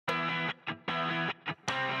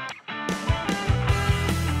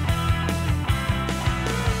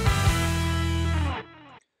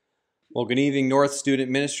Well, good evening, North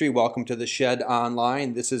Student Ministry. Welcome to the Shed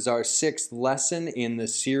Online. This is our 6th lesson in the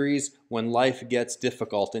series, When Life Gets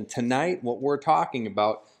Difficult. And tonight, what we're talking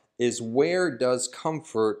about is, where does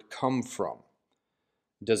comfort come from?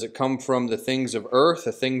 Does it come from the things of earth,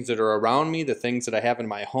 the things that are around me, the things that I have in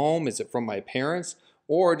my home? Is it from my parents?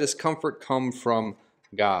 Or does comfort come from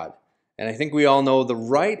God? And I think we all know the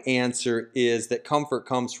right answer is that comfort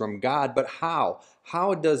comes from God. But how?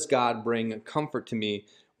 How does God bring comfort to me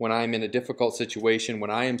when I'm in a difficult situation, when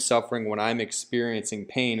I am suffering, when I'm experiencing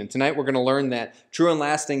pain? And tonight we're going to learn that true and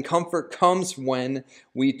lasting comfort comes when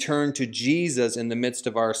we turn to Jesus in the midst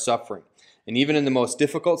of our suffering. And even in the most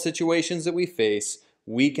difficult situations that we face,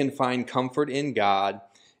 we can find comfort in God,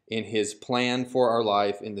 in His plan for our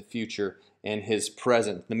life in the future, and His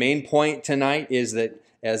present. The main point tonight is that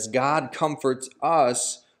as God comforts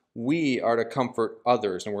us, we are to comfort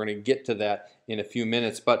others. And we're going to get to that in a few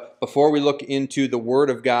minutes. But before we look into the Word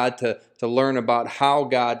of God to learn about how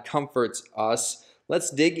God comforts us, let's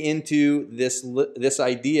dig into this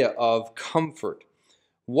idea of comfort.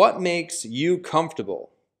 What makes you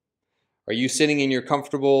comfortable? Are you sitting in your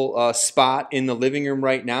comfortable spot in the living room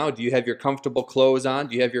right now? Do you have your comfortable clothes on?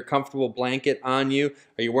 Do you have your comfortable blanket on you?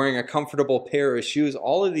 Are you wearing a comfortable pair of shoes?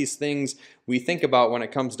 All of these things we think about when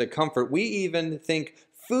it comes to comfort. We even think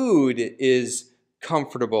food is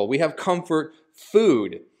comfortable. We have comfort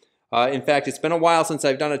food. In fact, it's been a while since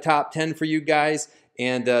I've done a top 10 for you guys.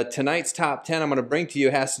 And tonight's top 10 I'm going to bring to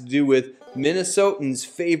you has to do with Minnesotans'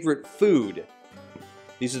 favorite food.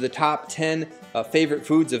 These are the top 10 favorite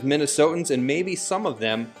foods of Minnesotans, and maybe some of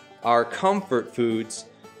them are comfort foods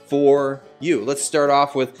for you. Let's start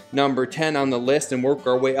off with number 10 on the list and work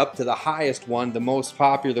our way up to the highest one, the most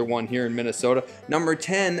popular one here in Minnesota. Number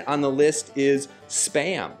 10 on the list is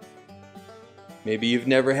Spam. Maybe you've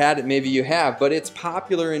never had it, maybe you have, but it's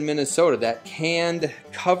popular in Minnesota. That canned,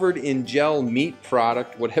 covered in gel meat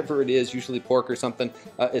product, whatever it is, usually pork or something,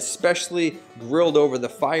 especially grilled over the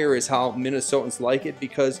fire is how Minnesotans like it,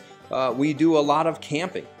 because we do a lot of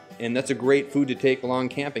camping, and that's a great food to take along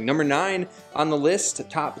camping. Number 9 on the list,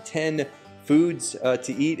 top 10 foods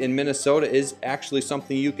to eat in Minnesota, is actually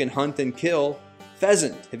something you can hunt and kill.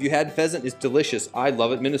 Pheasant. Have you had pheasant? It's delicious. I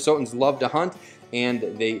love it. Minnesotans love to hunt, and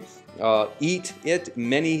they eat it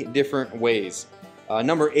many different ways.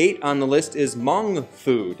 Number 8 on the list is Hmong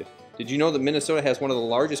food. Did you know that Minnesota has one of the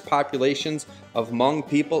largest populations of Hmong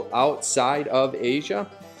people outside of Asia?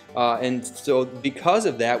 And so because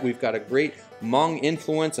of that, we've got a great Hmong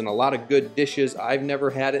influence and a lot of good dishes. I've never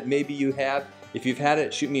had it. Maybe you have. If you've had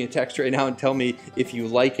it, shoot me a text right now and tell me if you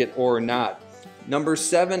like it or not. Number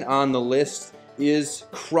 7 on the list is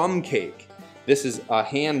crumb cake. This is a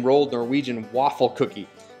hand-rolled Norwegian waffle cookie.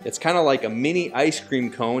 It's kind of like a mini ice cream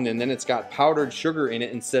cone, and then it's got powdered sugar in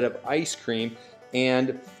it instead of ice cream.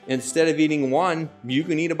 And instead of eating one, you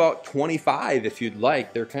can eat about 25 if you'd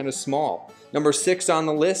like. They're kind of small. Number 6 on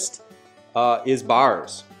the list is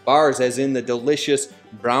bars. Bars, as in the delicious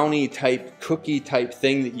brownie type, cookie type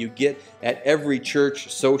thing that you get at every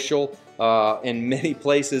church social, and many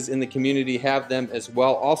places in the community have them as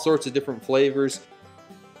well. All sorts of different flavors.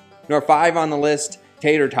 Number 5 on the list,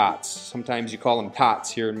 tater tots. Sometimes you call them tots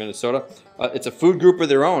here in Minnesota. It's a food group of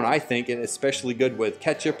their own, I think, and especially good with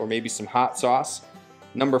ketchup or maybe some hot sauce.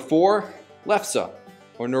 Number 4, lefse,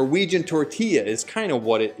 or Norwegian tortilla is kind of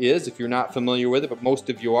what it is if you're not familiar with it, but most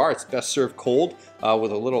of you are. It's best served cold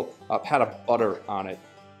with a little pat of butter on it.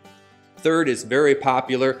 Third is very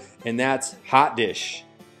popular, and that's hot dish.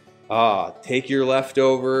 Take your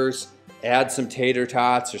leftovers, add some tater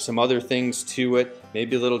tots or some other things to it,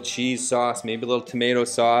 maybe a little cheese sauce, maybe a little tomato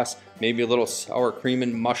sauce, maybe a little sour cream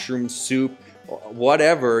and mushroom soup,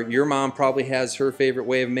 whatever. Your mom probably has her favorite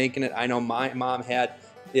way of making it. I know my mom had.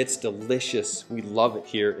 It's delicious. We love it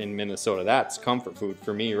here in Minnesota. That's comfort food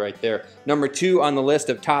for me right there. Number 2 on the list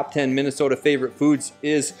of top 10 Minnesota favorite foods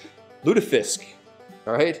is lutefisk.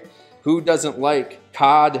 All right? Who doesn't like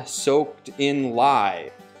cod soaked in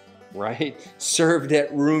lye? Right? Served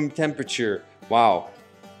at room temperature. Wow.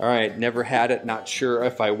 All right, never had it, not sure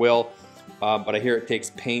if I will, but I hear it takes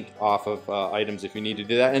paint off of items if you need to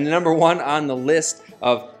do that. And the number 1 on the list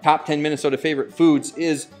of top 10 Minnesota favorite foods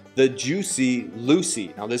is the Juicy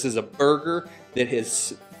Lucy. Now this is a burger that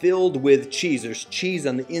is filled with cheese. There's cheese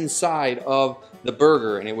on the inside of the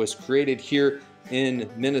burger, and it was created here in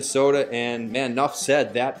Minnesota. And man, enough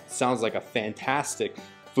said, that sounds like a fantastic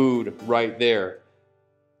food right there.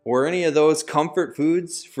 Were any of those comfort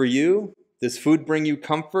foods for you? Does food bring you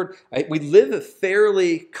comfort? We live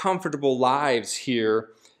fairly comfortable lives here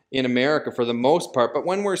in America for the most part, but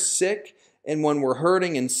when we're sick and when we're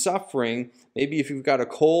hurting and suffering, maybe if you've got a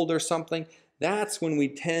cold or something, that's when we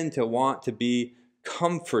tend to want to be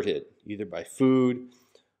comforted, either by food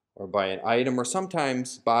or by an item or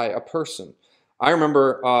sometimes by a person. I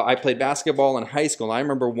remember I played basketball in high school, and I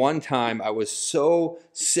remember one time I was so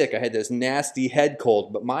sick. I had this nasty head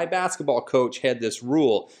cold, but my basketball coach had this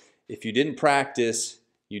rule: if you didn't practice,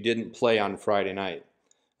 you didn't play on Friday night.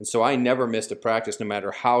 And so I never missed a practice no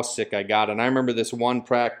matter how sick I got. And I remember this one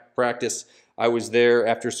practice, I was there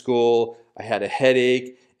after school, I had a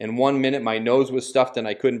headache, and 1 minute my nose was stuffed and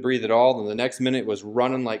I couldn't breathe at all, and the next minute it was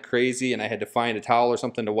running like crazy and I had to find a towel or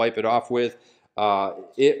something to wipe it off with.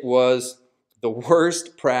 It was the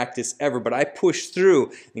worst practice ever, but I pushed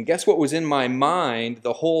through. And guess what was in my mind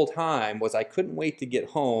the whole time was I couldn't wait to get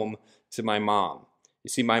home to my mom. You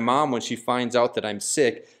see, my mom, when she finds out that I'm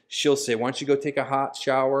sick, she'll say, why don't you go take a hot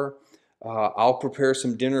shower? I'll prepare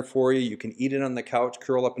some dinner for you. You can eat it on the couch,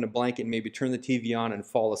 curl up in a blanket, and maybe turn the TV on and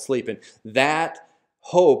fall asleep. And that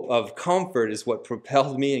hope of comfort is what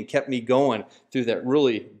propelled me and kept me going through that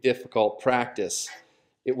really difficult practice.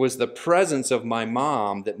 It was the presence of my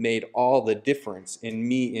mom that made all the difference in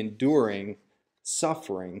me enduring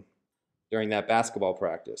suffering during that basketball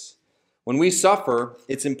practice. When we suffer,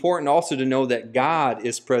 it's important also to know that God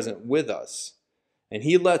is present with us. And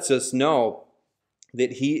He lets us know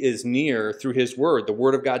that He is near through His Word. The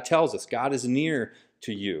Word of God tells us God is near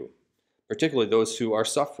to you, particularly those who are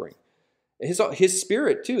suffering. His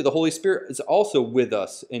Spirit, too, the Holy Spirit, is also with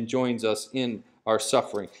us and joins us in our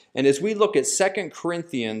suffering. And as we look at 2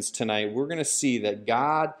 Corinthians tonight, we're going to see that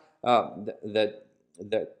God, that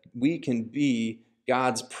we can be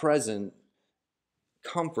God's present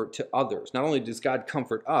comfort to others. Not only does God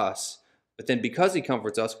comfort us, but then because He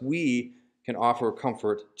comforts us, we can offer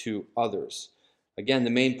comfort to others. Again, the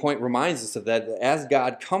main point reminds us of that. As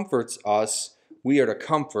God comforts us, we are to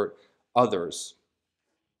comfort others.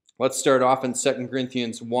 Let's start off in 2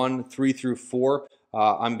 Corinthians 1, 3 through 4.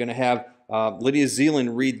 I'm going to have Lydia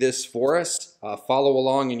Zeeland read this for us. Follow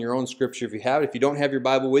along in your own scripture if you have it. If you don't have your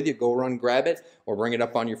Bible with you, go run, grab it, or bring it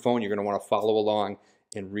up on your phone. You're going to want to follow along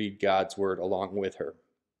and read God's Word along with her.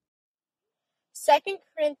 2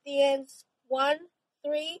 Corinthians 1,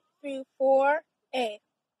 3 through 4a.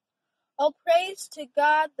 All praise to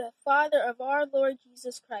God, the Father of our Lord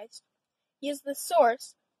Jesus Christ. He is the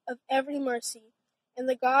source of every mercy and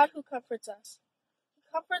the God who comforts us. He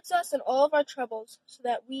comforts us in all of our troubles so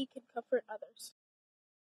that we can comfort others.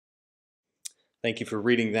 Thank you for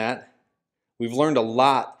reading that. We've learned a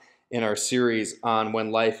lot in our series on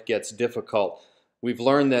when life gets difficult. We've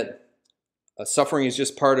learned that suffering is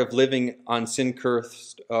just part of living on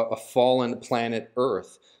sin-cursed, a fallen planet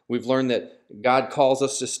Earth. We've learned that God calls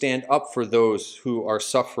us to stand up for those who are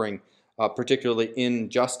suffering, particularly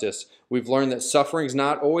injustice. We've learned that suffering is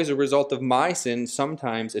not always a result of my sin.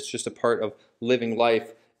 Sometimes it's just a part of living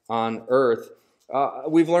life on earth.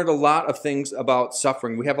 We've learned a lot of things about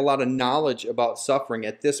suffering. We have a lot of knowledge about suffering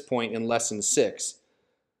at this point in Lesson 6.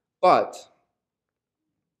 But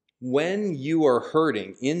when you are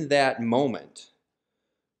hurting in that moment,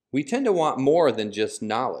 we tend to want more than just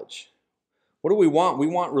knowledge. What do we want? We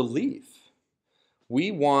want relief.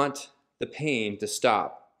 We want the pain to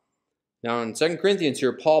stop. Now in 2 Corinthians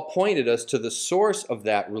here, Paul pointed us to the source of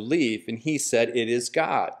that relief, and he said it is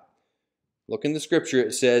God. Look in the scripture,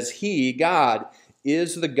 it says, He, God,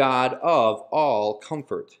 is the God of all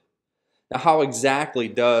comfort. Now how exactly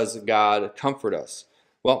does God comfort us?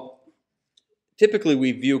 Well, typically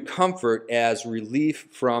we view comfort as relief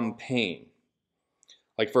from pain.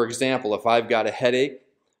 Like for example, if I've got a headache,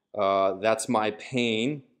 that's my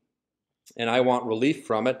pain, and I want relief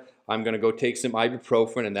from it, I'm going to go take some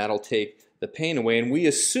ibuprofen and that'll take the pain away. And we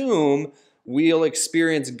assume we'll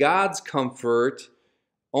experience God's comfort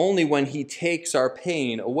only when He takes our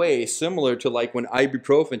pain away, similar to like when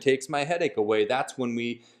ibuprofen takes my headache away. That's when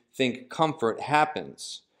we think comfort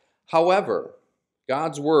happens. However,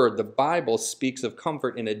 God's Word, the Bible, speaks of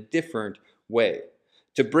comfort in a different way.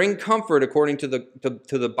 To bring comfort, according to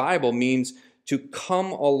the Bible, means to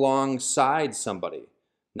come alongside somebody.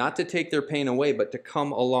 Not to take their pain away, but to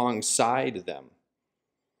come alongside them.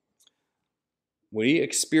 We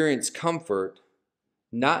experience comfort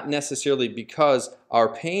not necessarily because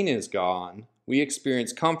our pain is gone. We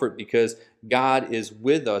experience comfort because God is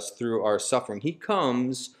with us through our suffering. He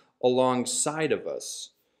comes alongside of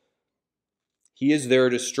us. He is there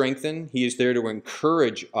to strengthen. He is there to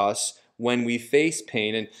encourage us when we face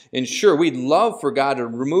pain. And sure, we'd love for God to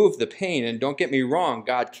remove the pain. And don't get me wrong,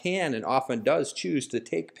 God can and often does choose to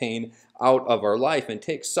take pain out of our life and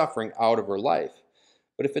take suffering out of our life.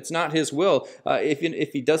 But if it's not His will,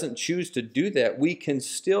 if He doesn't choose to do that, we can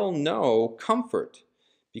still know comfort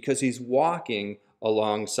because He's walking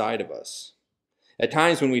alongside of us. At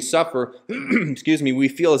times when we suffer, excuse me, we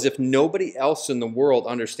feel as if nobody else in the world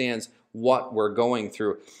understands what we're going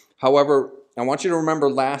through. However, I want you to remember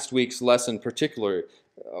last week's lesson particularly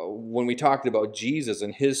when we talked about Jesus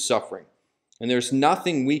and his suffering. And there's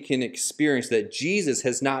nothing we can experience that Jesus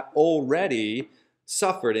has not already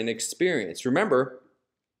suffered and experienced. Remember,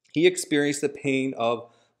 he experienced the pain of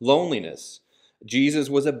loneliness. Jesus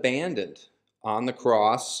was abandoned on the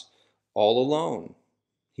cross all alone.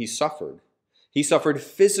 He suffered. He suffered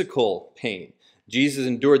physical pain. Jesus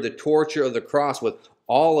endured the torture of the cross with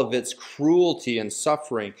all of its cruelty and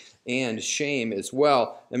suffering and shame as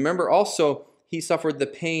well. And remember also, he suffered the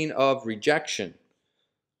pain of rejection.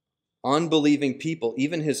 Unbelieving people,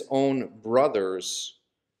 even his own brothers,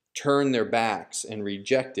 turned their backs and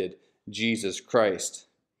rejected Jesus Christ.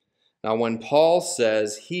 Now, when Paul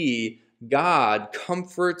says God,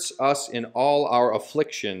 comforts us in all our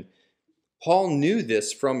affliction, Paul knew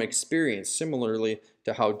this from experience, similarly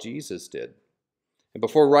to how Jesus did. And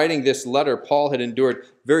before writing this letter, Paul had endured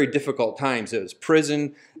very difficult times. It was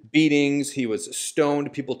prison, beatings, he was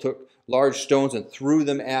stoned. People took large stones and threw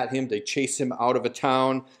them at him. They chased him out of a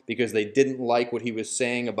town because they didn't like what he was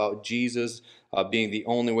saying about Jesus being the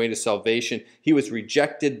only way to salvation. He was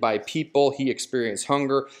rejected by people. He experienced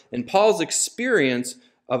hunger. And Paul's experience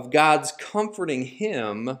of God's comforting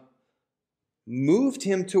him moved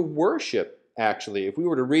him to worship. Actually, if we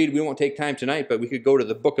were to read, we won't take time tonight, but we could go to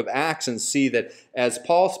the book of Acts and see that as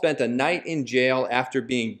Paul spent a night in jail after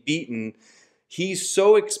being beaten, he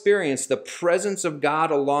so experienced the presence of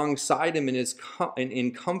God alongside him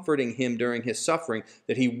in comforting him during his suffering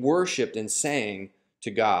that he worshiped and sang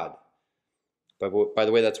to God. By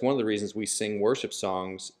the way, that's one of the reasons we sing worship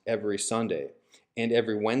songs every Sunday and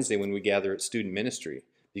every Wednesday when we gather at student ministry,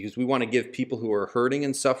 because we want to give people who are hurting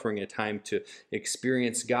and suffering a time to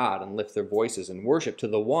experience God and lift their voices and worship to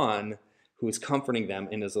the one who is comforting them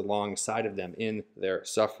and is alongside of them in their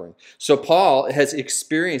suffering. So Paul has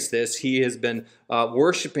experienced this. He has been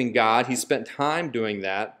worshiping God. He spent time doing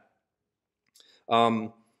that.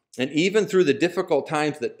 And even through the difficult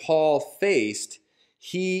times that Paul faced,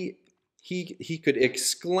 he could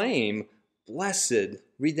exclaim, "Blessed,"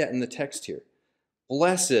 read that in the text here,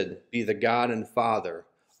 "Blessed be the God and Father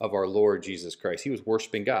of our Lord Jesus Christ." He was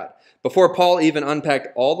worshiping God. Before Paul even unpacked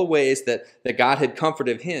all the ways that God had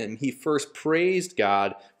comforted him, he first praised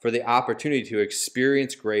God for the opportunity to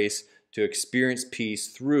experience grace, to experience peace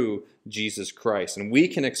through Jesus Christ. And we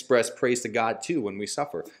can express praise to God too when we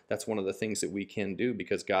suffer. That's one of the things that we can do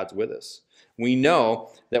because God's with us. We know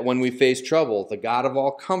that when we face trouble, the God of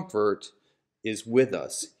all comfort is with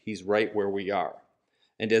us. He's right where we are.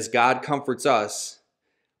 And as God comforts us,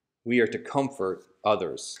 we are to comfort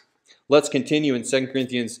others. Let's continue in 2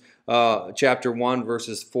 Corinthians chapter 1,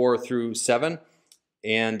 verses 4 through 7.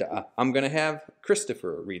 And I'm going to have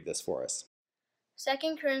Christopher read this for us.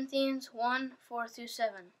 2 Corinthians 1, 4 through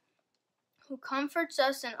 7. Who comforts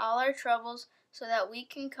us in all our troubles, so that we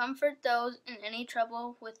can comfort those in any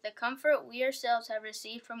trouble with the comfort we ourselves have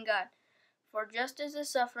received from God. For just as the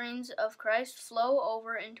sufferings of Christ flow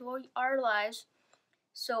over into our lives,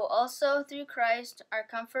 so also through Christ our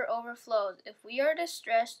comfort overflows. If we are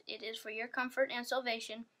distressed, it is for your comfort and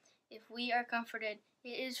salvation. If we are comforted, it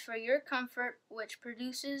is for your comfort, which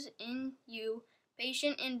produces in you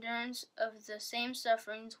patient endurance of the same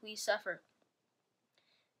sufferings we suffer.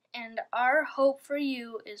 And our hope for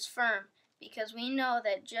you is firm, because we know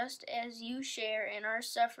that just as you share in our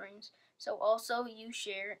sufferings, so also you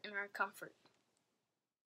share in our comfort.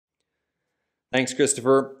 Thanks,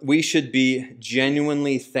 Christopher. We should be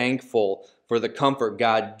genuinely thankful for the comfort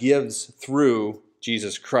God gives through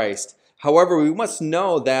Jesus Christ. However, we must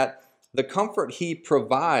know that the comfort he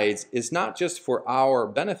provides is not just for our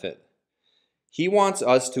benefit. He wants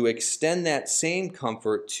us to extend that same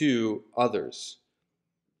comfort to others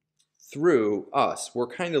through us. We're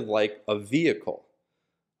kind of like a vehicle.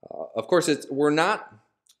 Of course, we're not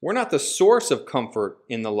the source of comfort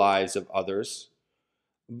in the lives of others,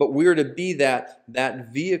 but we're to be that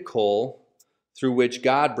vehicle through which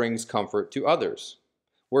God brings comfort to others.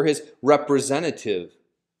 We're his representative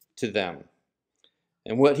to them.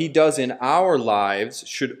 And what he does in our lives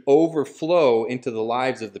should overflow into the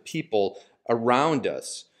lives of the people around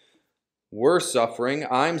us. We're suffering,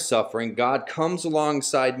 I'm suffering, God comes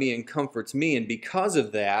alongside me and comforts me, and because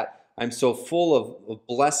of that, I'm so full of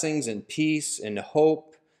blessings and peace and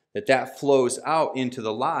hope that flows out into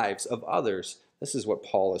the lives of others. This is what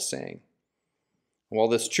Paul is saying. While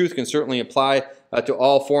this truth can certainly apply to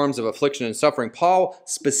all forms of affliction and suffering, Paul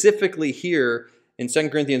specifically here in 2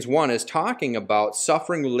 Corinthians 1 is talking about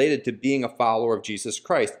suffering related to being a follower of Jesus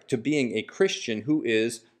Christ, to being a Christian who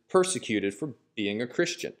is persecuted for being a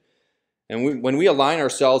Christian. And when we align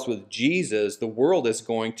ourselves with Jesus, the world is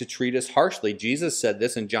going to treat us harshly. Jesus said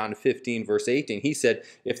this in John 15, verse 18. He said,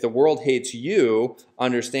 if the world hates you,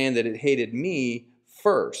 understand that it hated me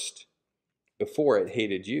first before it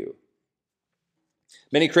hated you.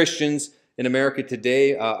 Many Christians in America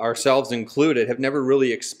today, ourselves included, have never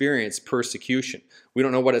really experienced persecution. We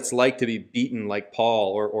don't know what it's like to be beaten like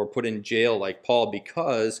Paul or put in jail like Paul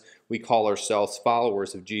because we call ourselves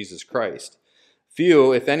followers of Jesus Christ.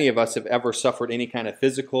 Few, if any of us, have ever suffered any kind of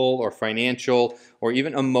physical or financial or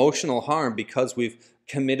even emotional harm because we've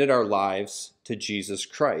committed our lives to Jesus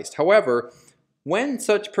Christ. However, when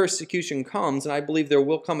such persecution comes, and I believe there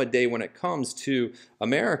will come a day when it comes to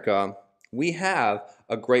America, we have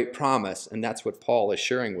a great promise, and that's what Paul is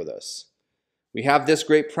sharing with us. We have this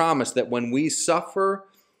great promise that when we suffer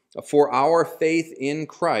for our faith in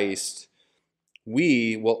Christ,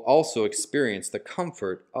 we will also experience the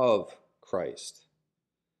comfort of Christ.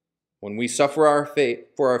 When we suffer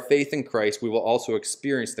for our faith in Christ, we will also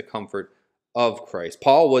experience the comfort of Christ.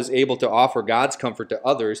 Paul was able to offer God's comfort to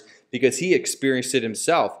others because he experienced it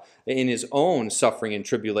himself in his own suffering and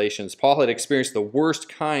tribulations. Paul had experienced the worst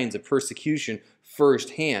kinds of persecution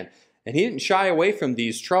firsthand, and he didn't shy away from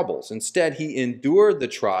these troubles. Instead, he endured the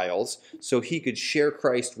trials so he could share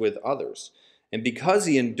Christ with others. And because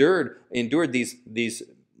he endured these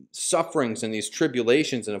sufferings and these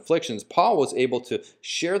tribulations and afflictions, Paul was able to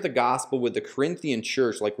share the gospel with the Corinthian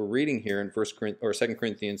church, like we're reading here in 2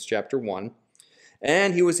 Corinthians chapter 1,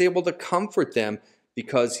 and he was able to comfort them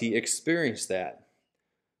because he experienced that.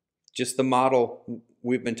 Just the model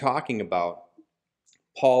we've been talking about.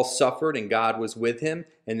 Paul suffered and God was with him,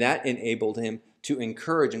 and that enabled him to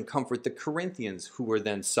encourage and comfort the Corinthians who were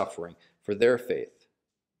then suffering for their faith.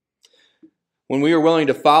 When we are willing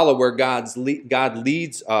to follow where God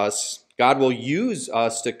leads us, God will use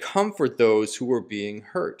us to comfort those who are being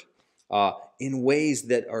hurt in ways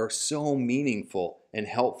that are so meaningful and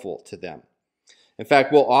helpful to them. In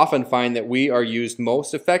fact, we'll often find that we are used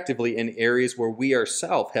most effectively in areas where we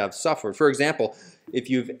ourselves have suffered. For example, if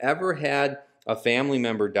you've ever had a family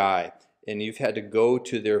member die and you've had to go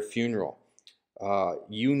to their funeral,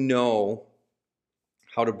 you know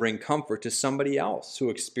how to bring comfort to somebody else who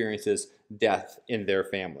experiences death in their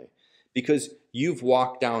family, because you've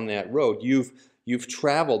walked down that road, you've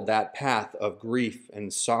traveled that path of grief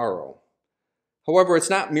and sorrow. However, it's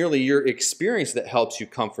not merely your experience that helps you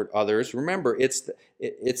comfort others. Remember, it's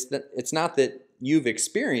not that you've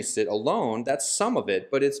experienced it alone. That's some of it,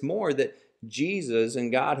 but it's more that Jesus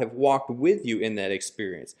and God have walked with you in that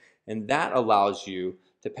experience, and that allows you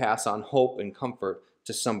to pass on hope and comfort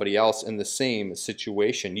to somebody else in the same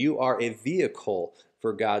situation. You are a vehicle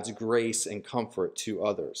for God's grace and comfort to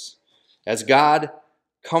others. As God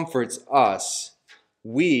comforts us,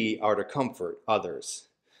 we are to comfort others.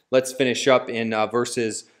 Let's finish up in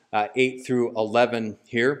verses 8 through 11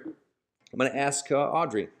 here. I'm going to ask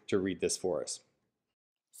Audrey to read this for us.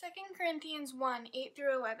 2 Corinthians 1, 8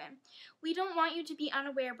 through 11. We don't want you to be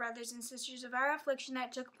unaware, brothers and sisters, of our affliction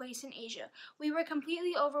that took place in Asia. We were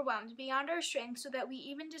completely overwhelmed beyond our strength, so that we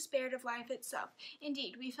even despaired of life itself.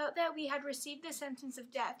 Indeed, we felt that we had received the sentence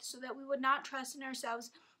of death, so that we would not trust in ourselves,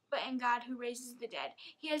 but in God who raises the dead.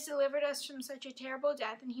 He has delivered us from such a terrible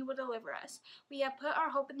death, and he will deliver us. We have put our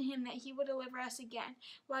hope in him that he will deliver us again.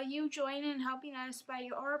 While you join in helping us by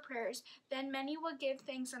your prayers, then many will give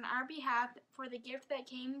thanks on our behalf for the gift that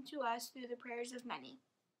came to us through the prayers of many.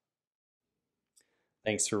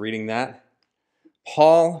 Thanks for reading that.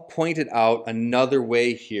 Paul pointed out another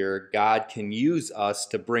way here God can use us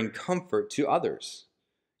to bring comfort to others.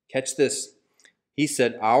 Catch this. He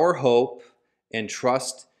said, our hope and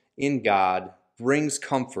trust in God brings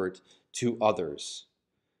comfort to others.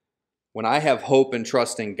 When I have hope and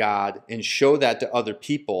trust in God and show that to other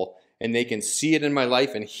people, and they can see it in my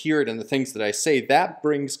life and hear it in the things that I say, that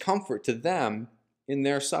brings comfort to them in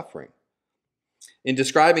their suffering. In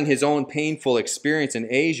describing his own painful experience in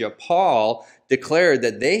Asia, Paul declared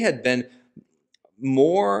that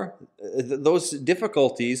those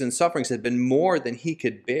difficulties and sufferings had been more than he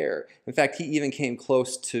could bear. In fact, he even came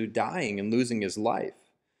close to dying and losing his life.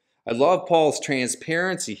 I love Paul's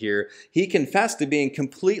transparency here. He confessed to being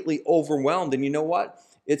completely overwhelmed. And you know what?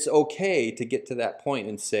 It's okay to get to that point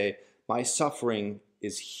and say, my suffering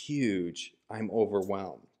is huge. I'm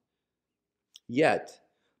overwhelmed. Yet,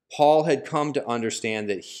 Paul had come to understand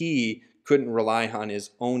that he couldn't rely on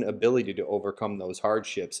his own ability to overcome those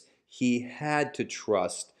hardships. He had to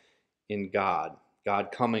trust in God, God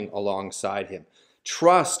coming alongside him.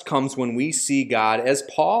 Trust comes when we see God as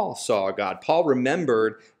Paul saw God. Paul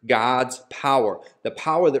remembered God's power, the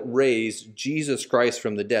power that raised Jesus Christ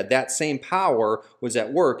from the dead. That same power was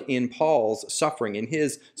at work in Paul's suffering, in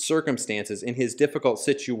his circumstances, in his difficult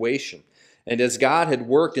situation. And as God had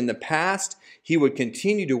worked in the past, he would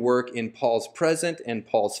continue to work in Paul's present and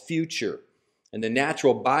Paul's future. And the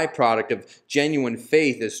natural byproduct of genuine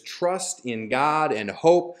faith is trust in God and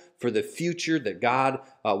hope for the future, that God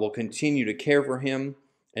will continue to care for him,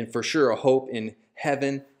 and for sure a hope in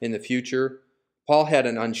heaven in the future. Paul had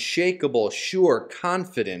an unshakable, sure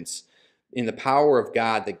confidence in the power of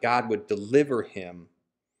God, that God would deliver him,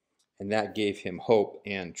 and that gave him hope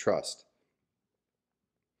and trust.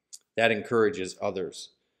 That encourages others.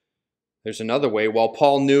 There's another way. While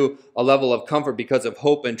Paul knew a level of comfort because of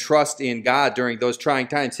hope and trust in God during those trying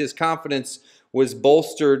times, his confidence was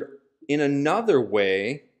bolstered in another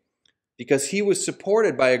way because he was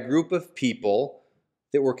supported by a group of people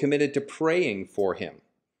that were committed to praying for him.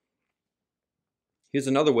 Here's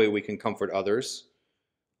another way we can comfort others: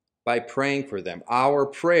 by praying for them. Our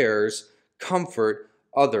prayers comfort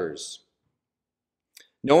others.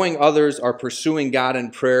 Knowing others are pursuing God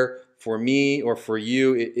in prayer for me or for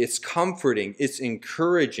you, it's comforting, it's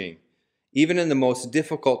encouraging. Even in the most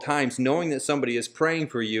difficult times, knowing that somebody is praying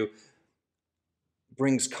for you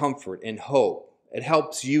brings comfort and hope. It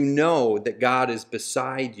helps you know that God is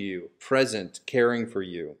beside you, present, caring for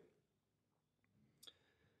you.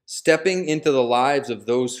 Stepping into the lives of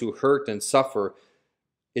those who hurt and suffer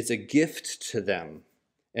is a gift to them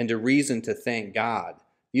and a reason to thank God.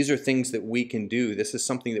 These are things that we can do. This is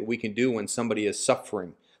something that we can do when somebody is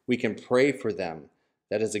suffering. We can pray for them.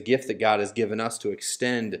 That is a gift that God has given us to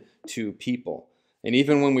extend to people. And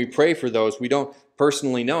even when we pray for those we don't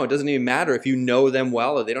personally know, it doesn't even matter if you know them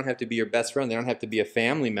well, or they don't have to be your best friend, they don't have to be a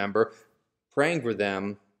family member. Praying for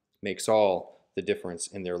them makes all the difference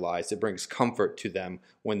in their lives. It brings comfort to them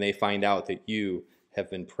when they find out that you have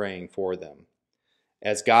been praying for them.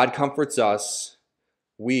 As God comforts us,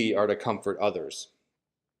 we are to comfort others.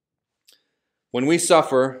 When we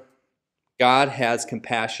suffer, God has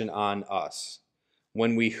compassion on us.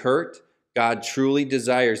 When we hurt, God truly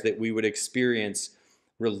desires that we would experience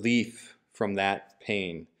relief from that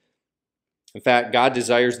pain. In fact, God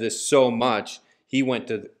desires this so much, he went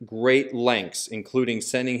to great lengths, including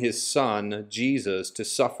sending his son, Jesus, to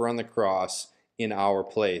suffer on the cross in our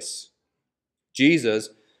place. Jesus,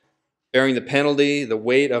 bearing the penalty, the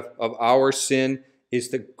weight of our sin, is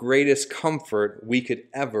the greatest comfort we could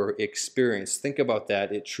ever experience. Think about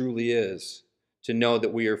that. It truly is. To know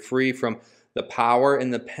that we are free from the power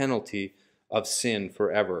and the penalty of sin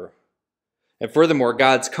forever. And furthermore,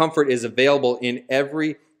 God's comfort is available in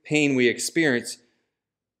every pain we experience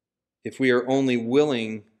if we are only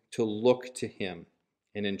willing to look to him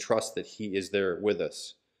and entrust that he is there with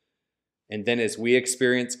us. And then as we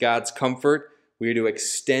experience God's comfort, we are to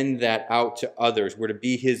extend that out to others. We're to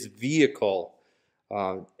be his vehicle,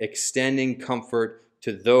 extending comfort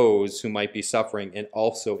to those who might be suffering and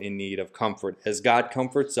also in need of comfort. As God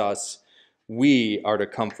comforts us, we are to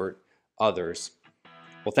comfort others.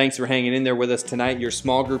 Well, thanks for hanging in there with us tonight. Your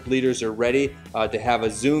small group leaders are ready to have a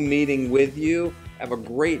Zoom meeting with you. Have a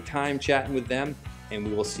great time chatting with them, and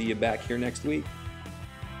we will see you back here next week.